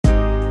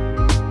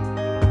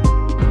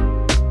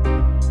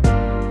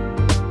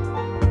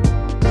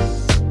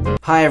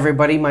Hi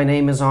everybody, my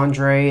name is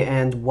Andre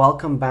and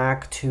welcome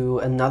back to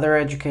another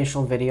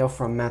educational video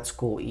from Med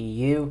School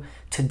EU.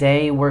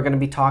 Today we're going to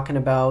be talking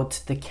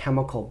about the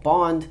chemical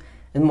bond,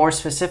 and more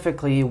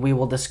specifically we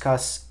will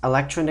discuss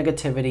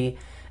electronegativity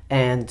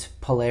and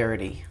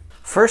polarity.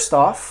 First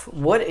off,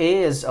 what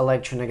is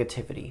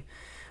electronegativity?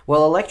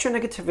 Well,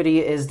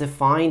 electronegativity is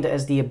defined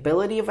as the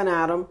ability of an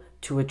atom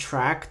to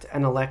attract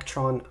an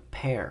electron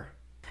pair.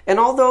 And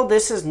although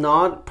this is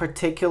not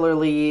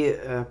particularly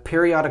a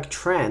periodic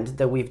trend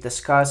that we've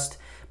discussed,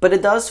 but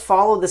it does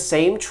follow the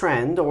same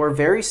trend or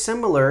very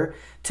similar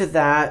to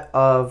that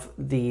of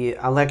the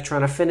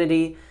electron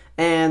affinity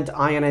and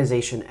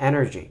ionization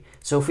energy.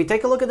 So if we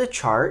take a look at the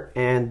chart,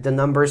 and the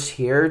numbers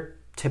here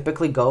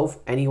typically go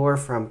anywhere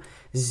from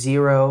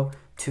 0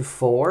 to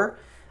 4.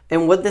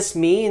 And what this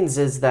means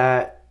is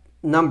that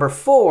number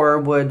 4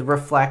 would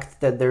reflect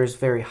that there's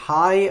very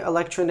high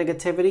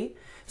electronegativity.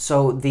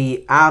 So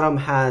the atom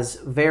has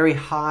very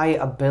high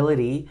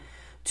ability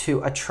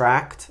to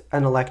attract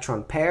an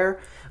electron pair,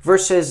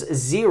 versus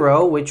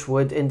 0, which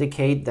would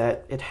indicate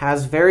that it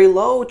has very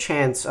low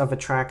chance of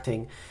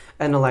attracting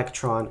an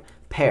electron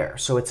pair.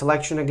 So its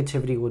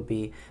electronegativity would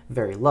be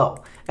very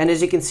low. And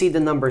as you can see, the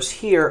numbers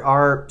here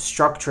are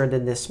structured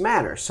in this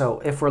manner. So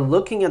if we're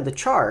looking at the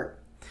chart,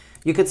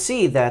 you could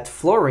see that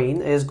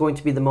fluorine is going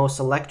to be the most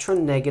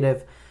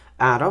electronegative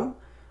atom,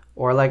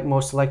 or like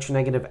most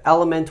electronegative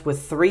element,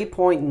 with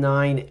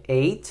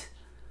 3.98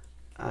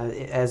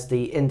 as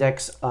the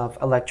index of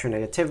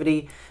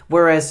electronegativity,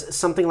 whereas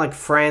something like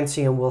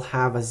francium will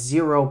have a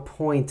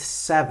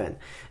 0.7.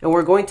 And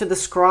we're going to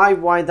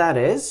describe why that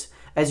is.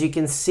 As you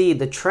can see,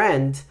 the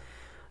trend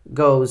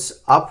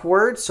goes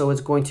upward, so it's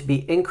going to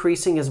be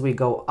increasing as we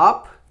go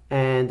up,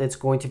 and it's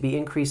going to be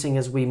increasing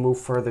as we move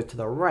further to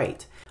the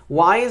right.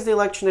 Why is the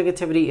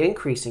electronegativity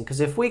increasing? Because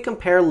if we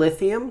compare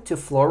lithium to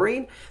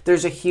fluorine,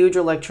 there's a huge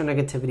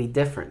electronegativity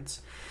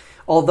difference,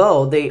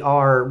 although they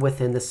are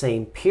within the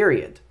same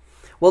period.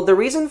 Well, the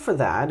reason for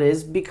that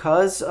is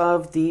because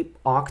of the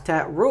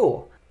octet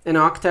rule. An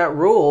octet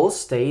rule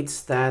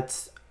states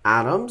that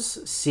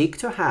atoms seek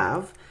to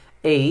have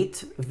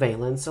 8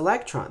 valence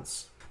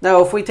electrons.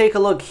 Now, if we take a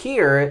look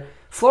here,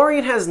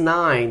 fluorine has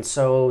 9,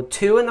 so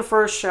 2 in the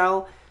first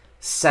shell,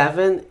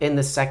 7 in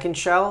the second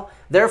shell.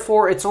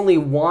 Therefore, it's only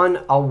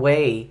 1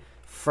 away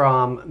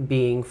from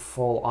being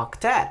full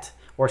octet,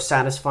 or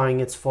satisfying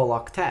its full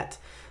octet.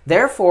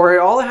 Therefore,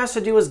 all it has to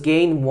do is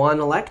gain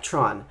 1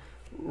 electron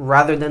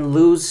rather than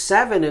lose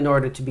 7 in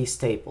order to be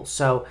stable.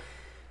 So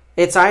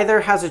it's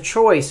either has a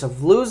choice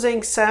of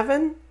losing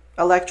 7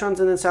 electrons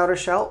in its outer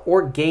shell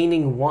or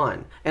gaining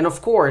 1. And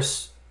of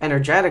course,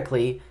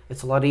 energetically,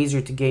 it's a lot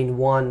easier to gain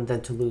 1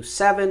 than to lose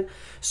 7.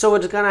 So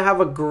it's going to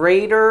have a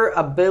greater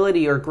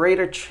ability or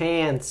greater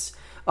chance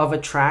of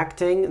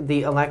attracting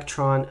the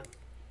electron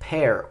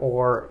pair,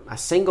 or a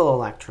single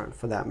electron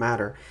for that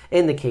matter,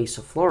 in the case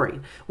of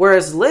fluorine.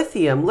 Whereas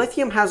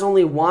lithium has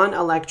only 1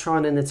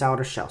 electron in its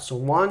outer shell, so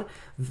 1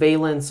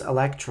 valence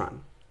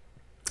electron.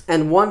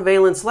 And 1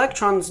 valence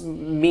electron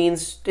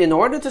means, in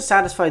order to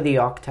satisfy the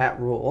octet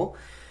rule,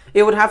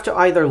 it would have to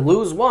either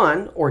lose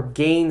 1 or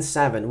gain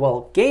 7.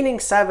 Well, gaining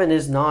 7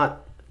 is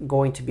not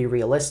going to be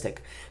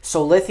realistic.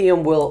 So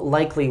lithium will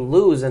likely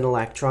lose an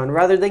electron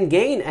rather than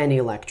gain any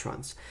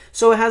electrons.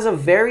 So it has a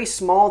very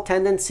small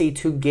tendency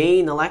to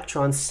gain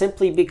electrons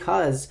simply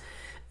because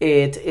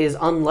it is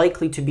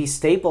unlikely to be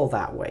stable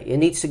that way. It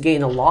needs to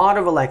gain a lot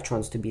of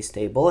electrons to be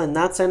stable, and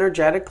that's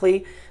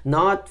energetically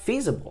not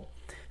feasible.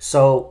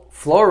 So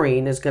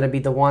fluorine is going to be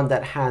the one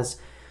that has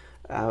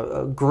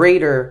a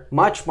greater,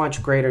 much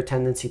greater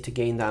tendency to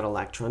gain that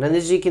electron. And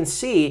as you can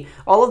see,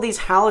 all of these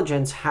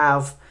halogens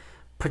have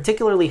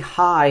particularly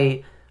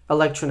high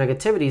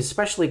electronegativity,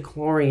 especially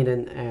chlorine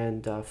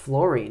and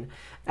fluorine,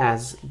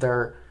 as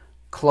they're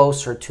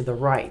closer to the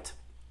right.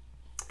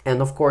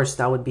 And of course,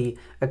 that would be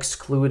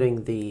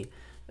excluding the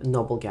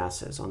noble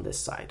gases on this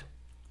side.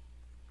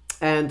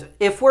 And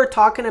if we're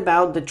talking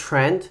about the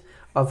trend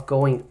of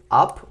going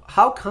up,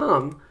 how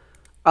come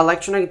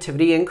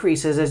electronegativity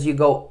increases as you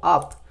go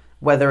up,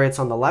 whether it's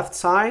on the left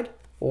side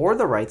or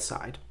the right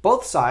side?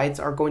 Both sides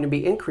are going to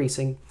be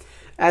increasing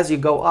as you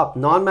go up.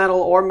 Non-metal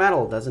or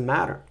metal, doesn't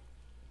matter.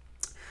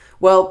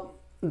 Well,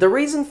 the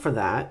reason for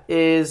that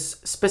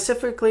is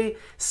specifically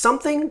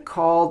something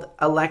called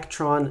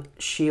electron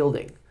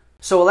shielding.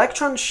 So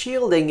electron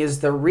shielding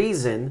is the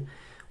reason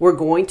we're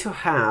going to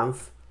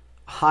have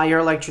higher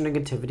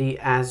electronegativity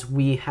as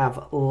we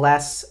have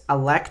less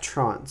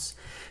electrons.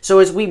 So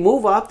as we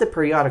move up the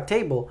periodic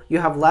table, you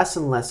have less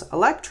and less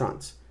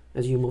electrons.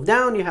 As you move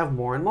down, you have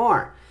more and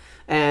more.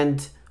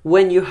 And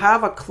when you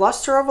have a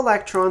cluster of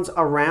electrons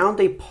around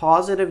a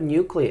positive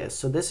nucleus,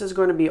 so this is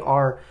going to be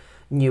our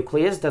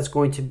nucleus that's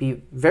going to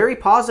be very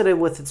positive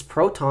with its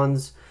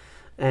protons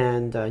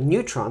and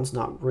neutrons,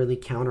 not really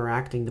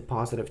counteracting the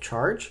positive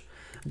charge,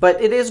 but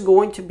it is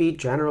going to be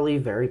generally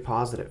very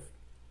positive.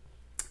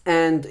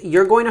 And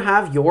you're going to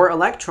have your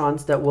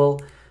electrons that will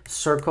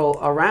circle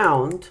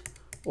around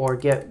or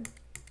get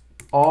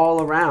all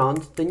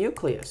around the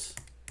nucleus.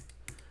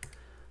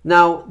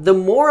 Now, the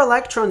more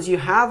electrons you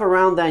have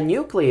around that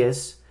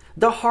nucleus,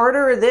 the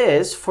harder it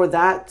is for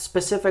that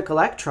specific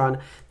electron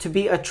to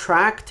be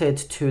attracted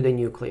to the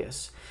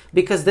nucleus,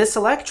 because this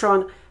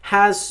electron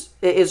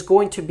is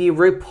going to be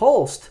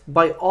repulsed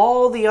by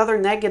all the other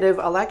negative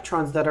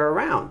electrons that are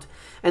around.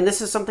 And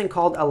this is something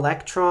called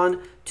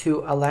electron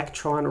to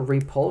electron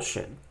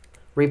repulsion.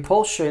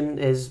 Repulsion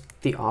is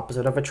the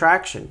opposite of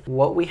attraction.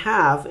 What we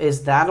have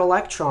is that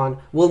electron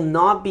will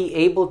not be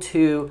able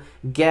to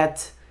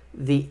get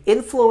the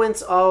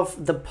influence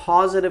of the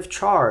positive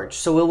charge.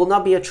 So it will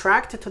not be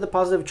attracted to the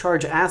positive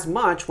charge as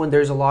much when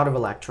there's a lot of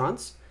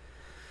electrons,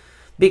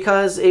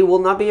 because it will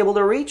not be able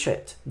to reach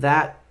it.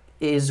 That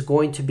is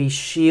going to be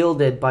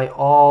shielded by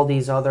all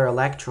these other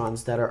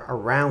electrons that are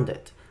around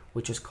it,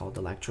 which is called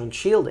electron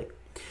shielding.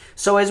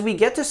 So as we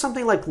get to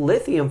something like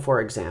lithium, for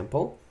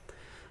example,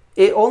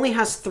 it only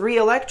has 3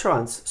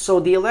 electrons. So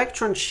the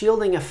electron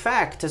shielding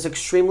effect is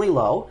extremely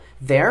low.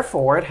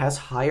 Therefore, it has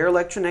higher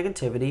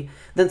electronegativity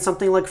than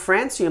something like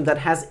francium that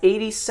has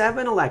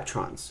 87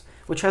 electrons,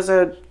 which has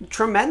a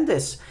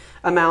tremendous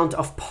amount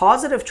of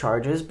positive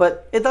charges.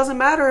 But it doesn't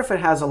matter if it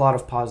has a lot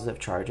of positive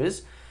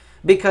charges,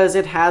 because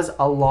it has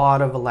a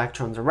lot of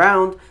electrons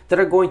around that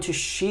are going to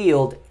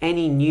shield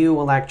any new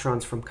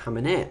electrons from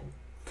coming in.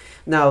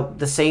 Now,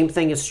 the same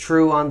thing is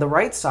true on the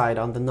right side,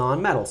 on the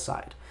nonmetal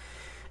side.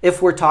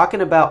 If we're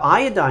talking about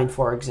iodine,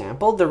 for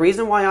example, the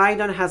reason why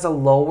iodine has a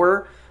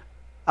lower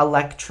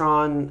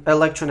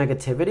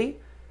electronegativity,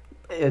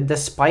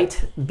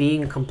 despite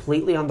being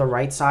completely on the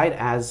right side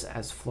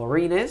as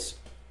fluorine is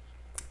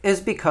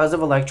because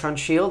of electron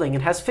shielding.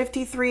 It has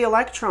 53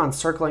 electrons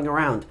circling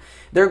around.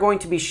 They're going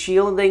to be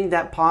shielding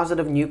that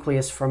positive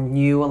nucleus from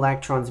new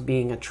electrons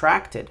being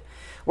attracted,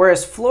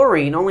 whereas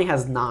fluorine only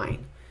has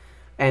 9.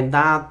 And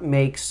that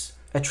makes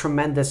a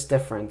tremendous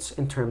difference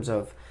in terms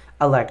of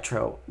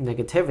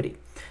electronegativity.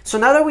 So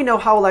now that we know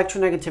how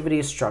electronegativity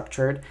is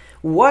structured,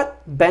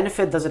 what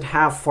benefit does it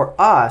have for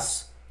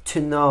us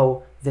to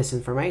know this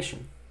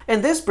information?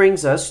 And this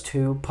brings us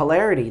to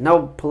polarity.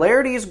 Now,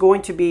 polarity is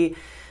going to be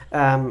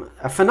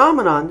a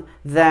phenomenon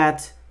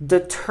that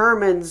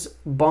determines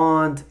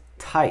bond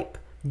type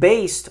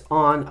based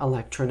on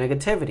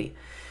electronegativity.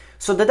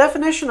 So the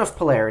definition of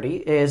polarity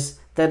is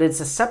that it's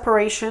a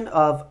separation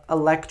of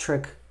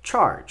electric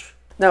charge.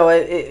 Now,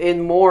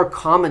 in more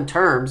common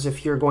terms,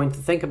 if you're going to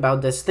think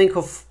about this, think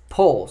of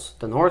poles,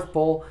 the North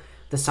Pole,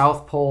 the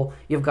South Pole.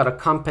 You've got a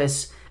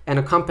compass, and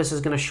a compass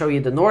is going to show you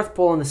the North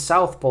Pole and the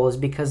South Pole is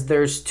because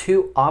there's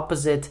 2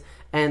 opposite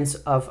ends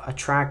of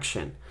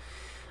attraction.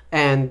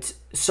 And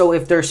so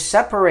if they're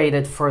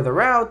separated further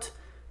out,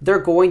 they're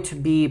going to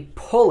be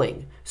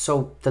pulling.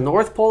 So the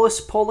North Pole is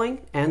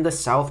pulling and the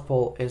South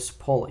Pole is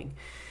pulling.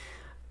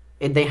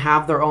 And they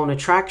have their own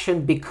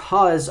attraction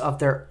because of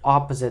their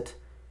opposite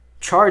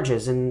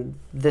charges. And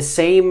the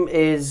same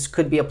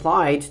could be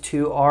applied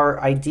to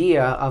our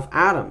idea of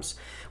atoms.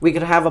 We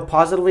could have a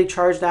positively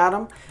charged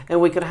atom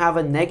and we could have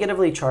a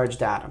negatively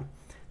charged atom.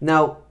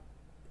 Now,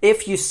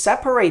 if you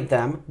separate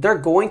them, they're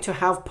going to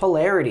have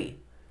polarity.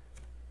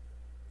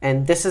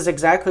 And this is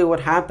exactly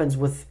what happens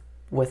with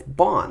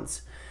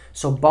bonds.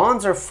 So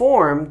bonds are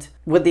formed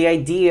with the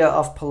idea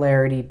of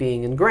polarity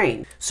being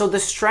ingrained. So the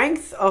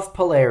strength of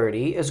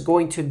polarity is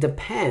going to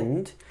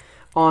depend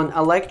on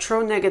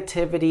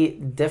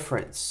electronegativity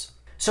difference.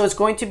 So it's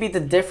going to be the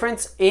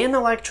difference in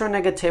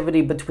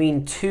electronegativity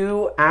between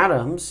 2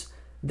 atoms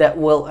that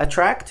will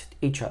attract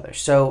each other.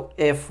 So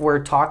if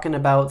we're talking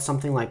about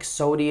something like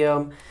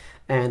sodium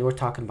and we're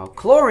talking about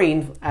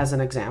chlorine as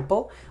an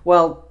example,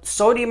 well,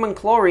 sodium and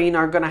chlorine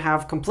are going to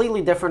have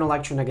completely different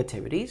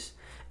electronegativities,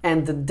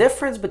 and the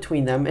difference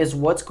between them is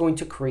what's going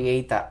to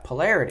create that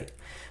polarity.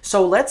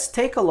 So let's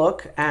take a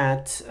look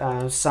at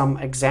some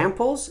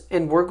examples,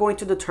 and we're going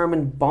to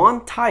determine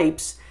bond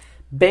types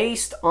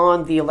based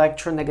on the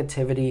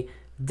electronegativity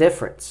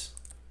difference.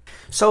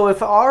 So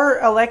if our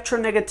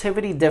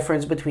electronegativity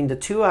difference between the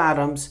 2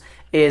 atoms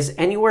is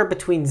anywhere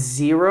between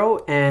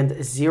 0 and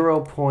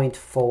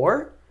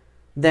 0.4,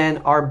 then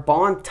our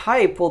bond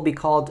type will be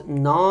called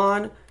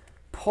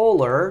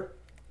non-polar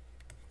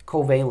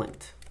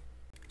covalent.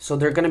 So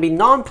they're going to be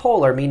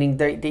non-polar, meaning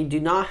they do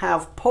not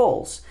have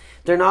poles.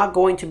 They're not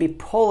going to be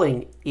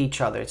pulling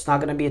each other. It's not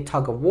going to be a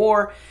tug of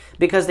war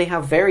because they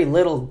have very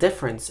little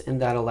difference in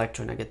that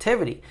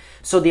electronegativity.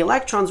 So the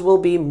electrons will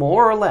be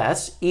more or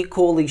less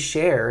equally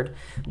shared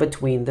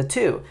between the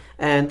 2.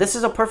 And this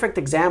is a perfect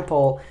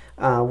example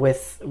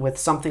with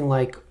something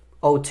like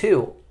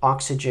O2,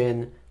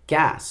 oxygen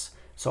gas.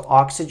 So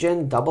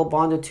oxygen double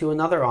bonded to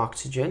another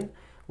oxygen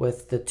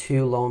with the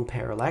 2 lone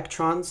pair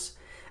electrons.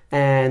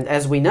 And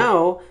as we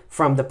know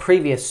from the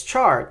previous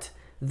chart,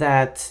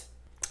 that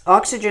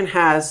oxygen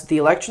has the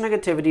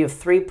electronegativity of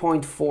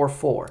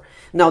 3.44.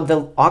 Now,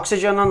 the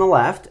oxygen on the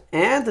left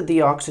and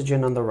the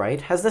oxygen on the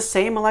right has the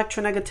same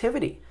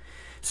electronegativity.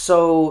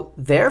 So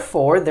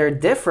therefore, their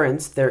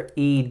difference, their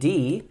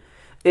ED,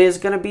 is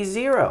going to be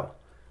 0.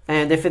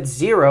 And if it's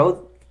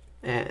 0,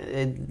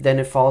 then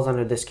it falls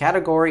under this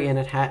category, and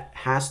it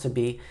has to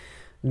be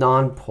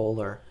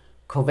non-polar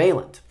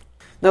covalent.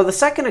 Now the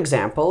second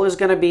example is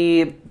going to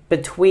be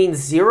between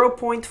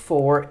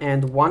 0.4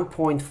 and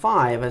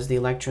 1.5 as the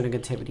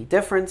electronegativity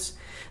difference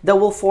that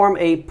will form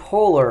a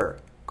polar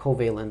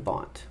covalent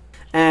bond.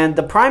 And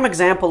the prime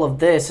example of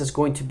this is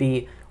going to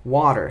be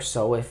water.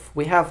 So if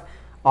we have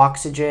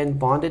oxygen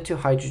bonded to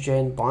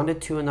hydrogen,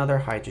 bonded to another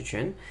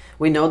hydrogen,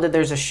 we know that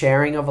there's a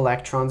sharing of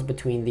electrons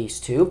between these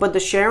two, but the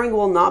sharing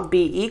will not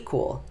be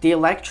equal. The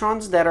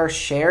electrons that are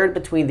shared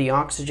between the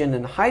oxygen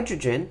and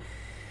hydrogen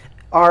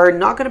are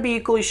not going to be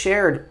equally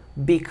shared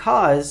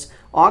because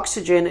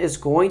oxygen is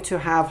going to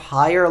have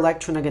higher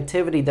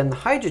electronegativity than the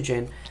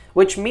hydrogen,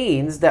 which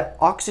means that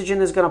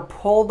oxygen is going to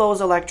pull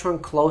those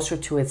electrons closer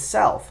to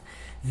itself.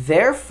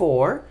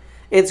 Therefore,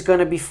 it's going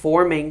to be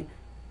forming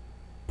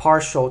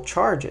partial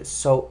charges.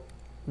 So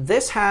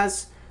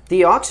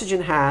the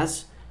oxygen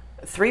has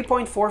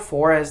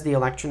 3.44 as the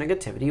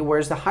electronegativity,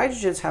 whereas the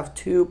hydrogens have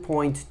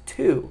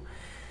 2.2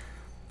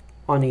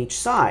 on each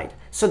side.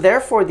 So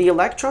therefore, the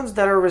electrons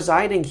that are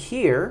residing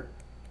here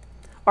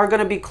are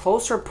going to be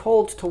closer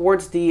pulled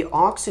towards the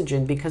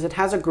oxygen because it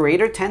has a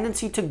greater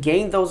tendency to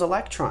gain those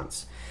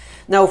electrons.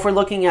 Now, if we're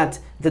looking at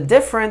the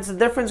difference is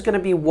going to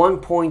be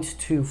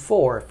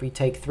 1.24. If we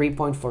take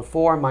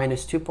 3.44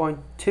 minus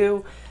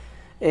 2.2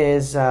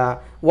 is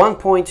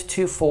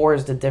 1.24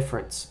 is the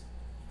difference.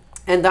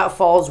 And that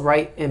falls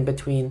right in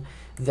between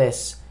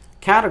this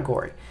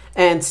category.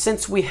 And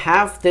since we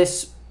have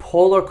this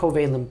polar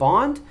covalent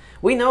bond,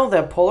 we know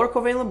that polar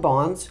covalent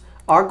bonds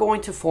are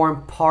going to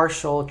form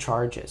partial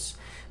charges.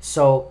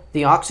 So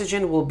the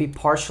oxygen will be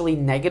partially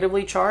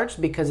negatively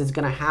charged because it's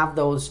going to have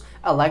those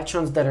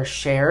electrons that are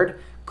shared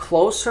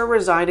closer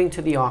residing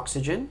to the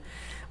oxygen,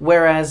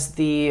 whereas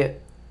the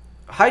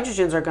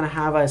hydrogens are going to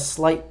have a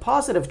slight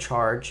positive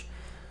charge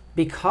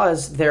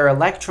because their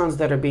electrons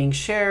that are being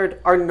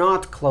shared are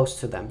not close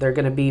to them. They're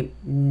going to be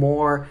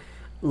more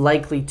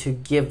likely to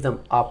give them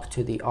up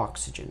to the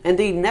oxygen. And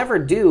they never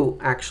do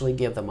actually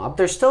give them up.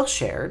 They're still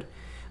shared,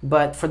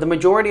 but for the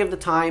majority of the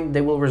time,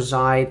 they will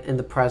reside in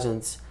the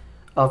presence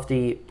of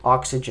the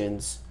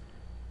oxygen's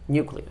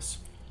nucleus.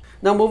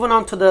 Now moving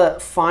on to the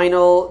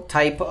final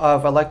type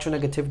of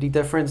electronegativity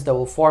difference that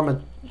will form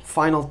a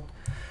final...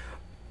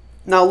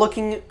 Now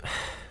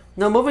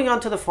moving on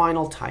to the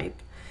final type,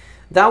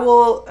 that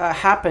will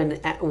happen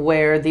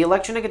where the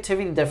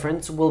electronegativity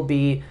difference will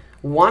be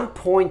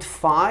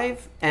 1.5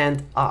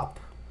 and up.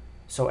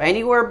 So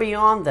anywhere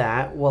beyond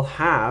that will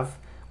have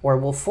or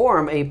will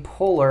form a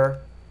polar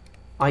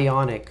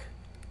ionic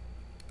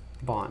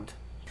bond.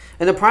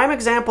 And the prime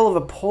example of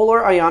a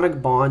polar ionic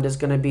bond is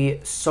going to be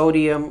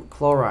sodium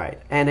chloride,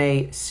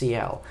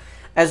 NaCl.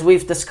 As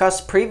we've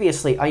discussed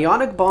previously,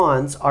 ionic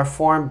bonds are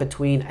formed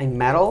between a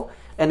metal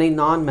and a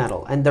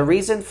non-metal. And the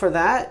reason for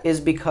that is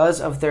because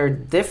of their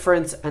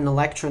difference in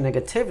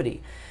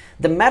electronegativity.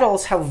 The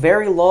metals have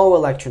very low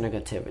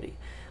electronegativity.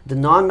 The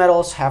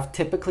non-metals have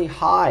typically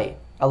high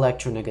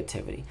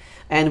electronegativity.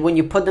 And when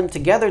you put them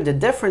together, the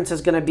difference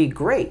is going to be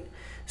great.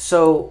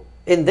 So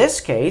in this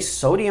case,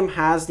 sodium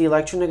has the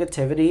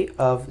electronegativity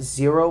of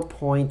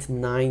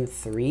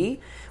 0.93,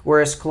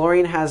 whereas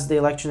chlorine has the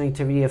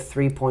electronegativity of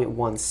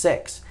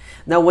 3.16.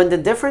 Now, when the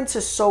difference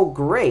is so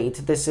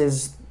great, this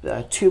is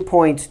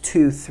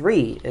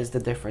 2.23 is the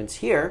difference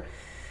here.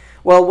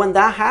 Well, when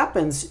that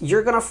happens,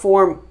 you're going to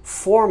form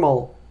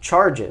formal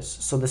charges.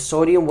 So the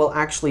sodium will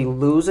actually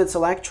lose its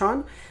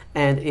electron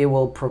and it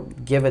will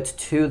give it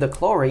to the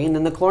chlorine,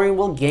 and the chlorine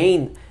will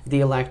gain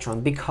the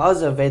electron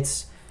because of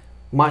its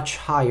much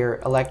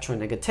higher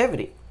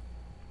electronegativity.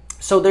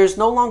 So there's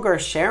no longer a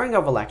sharing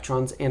of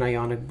electrons in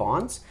ionic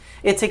bonds.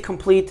 It's a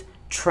complete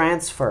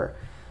transfer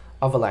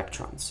of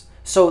electrons.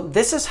 So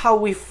this is how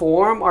we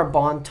form our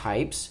bond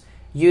types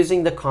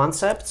using the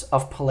concepts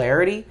of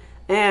polarity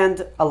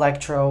and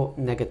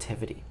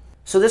electronegativity.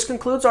 So this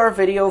concludes our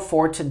video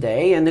for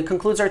today, and it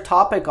concludes our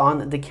topic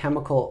on the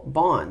chemical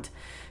bond.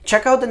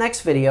 Check out the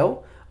next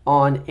video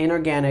on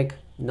inorganic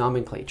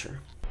nomenclature.